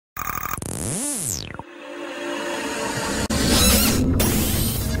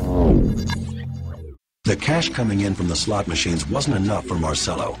The cash coming in from the slot machines wasn't enough for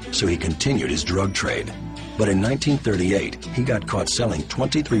Marcelo, so he continued his drug trade. But in 1938, he got caught selling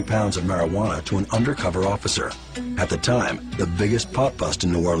 23 pounds of marijuana to an undercover officer. At the time, the biggest pot bust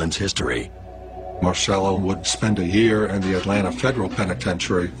in New Orleans history. Marcelo would spend a year in the Atlanta Federal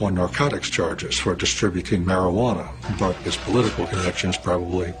Penitentiary on narcotics charges for distributing marijuana, but his political connections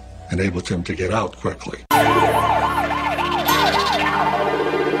probably enabled him to get out quickly.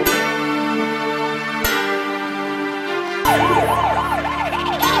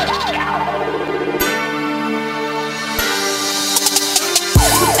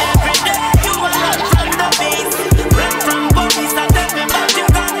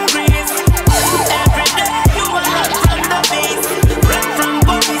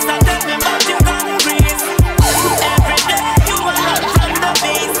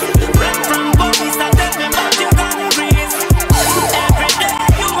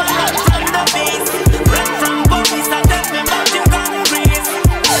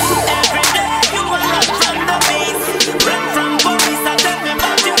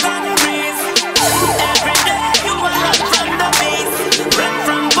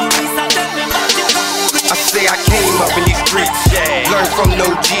 I came up in these streets, learn from no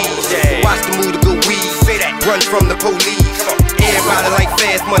G's, watch the move to go weed, run from the police. Everybody like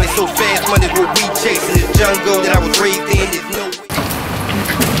fast money, so fast money's what we chase in this jungle that I was raised in. There's no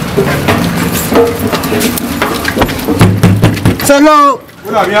Hello.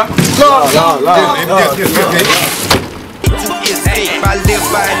 What up, y'all? I live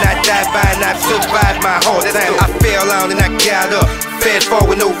by and I die by and I survive my hard time. I fell out and I got up, fast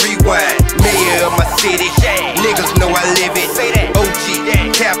forward, no rewind. Mayor of my city, niggas know I live it. OG,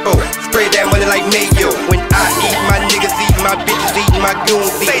 Capo, spread that money like mayo. When I eat, my niggas eat, my bitches eat, my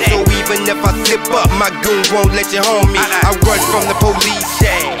goons eat. So even if I slip up, my goon won't let you home me. I run from the police,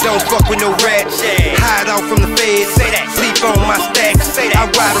 don't fuck with no rats. Hide out from the feds, sleep on my stacks. I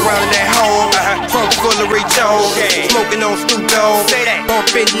ride around in that home, trunk full of Ray Charles, smoking on Stu Dog,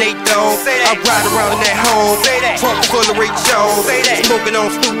 bumping Nate Dog. I ride around in that home, trunk full of Ray Charles, smoking on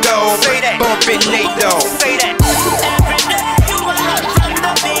Stu Dog, bumping Nate Dog.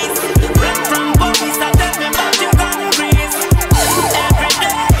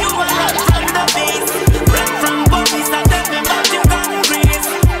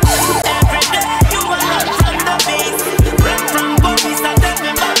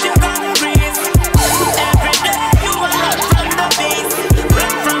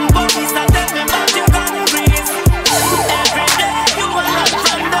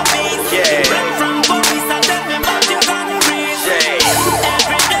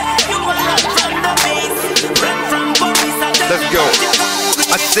 Let's go.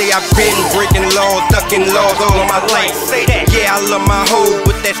 I say I've been breaking laws, ducking laws all of my life. Say that. Yeah, I love my hoe,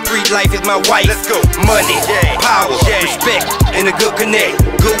 but that street life is my wife. Let's go. Money, power, respect, and a good connect.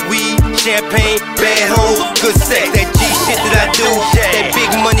 Good weed, champagne, bad hoes, good sex. That G shit that I do, that big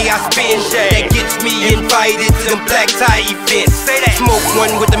money I spend, that gets me invited to them black tie events. Smoke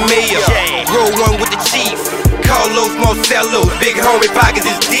one with the mayor, roll one with the chief. Carlos Marcelo, big homie pockets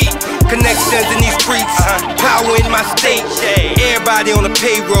is deep. Connections in these streets, power in my state. Everybody on the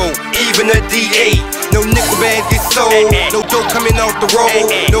payroll, even a DA. No nickel bags get sold, no dope coming off the road.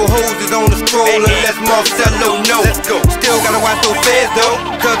 No hoes is on the stroll unless Marcelo know. Still gotta watch those feds though,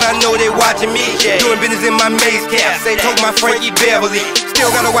 cause I know they watching me. Doing business in my maze cap, told my Frankie Beverly.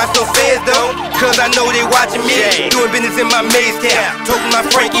 Still gotta watch those feds though, cause I know they watching me. Doing business in my maze cap, told my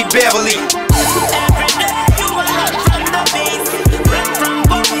Frankie Beverly.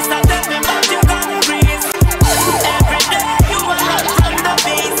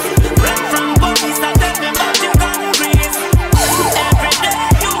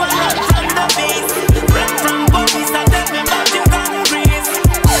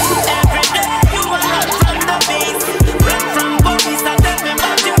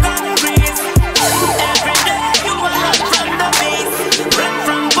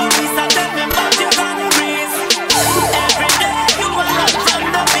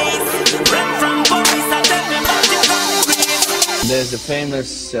 There's a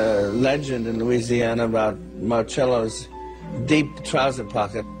famous legend in Louisiana about Marcello's deep trouser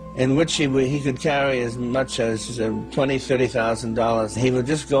pocket, in which he could carry as much as $20,000, $30,000. He would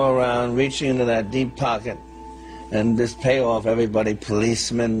just go around reaching into that deep pocket and just pay off everybody,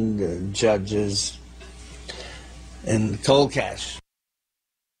 policemen, judges, in cold cash.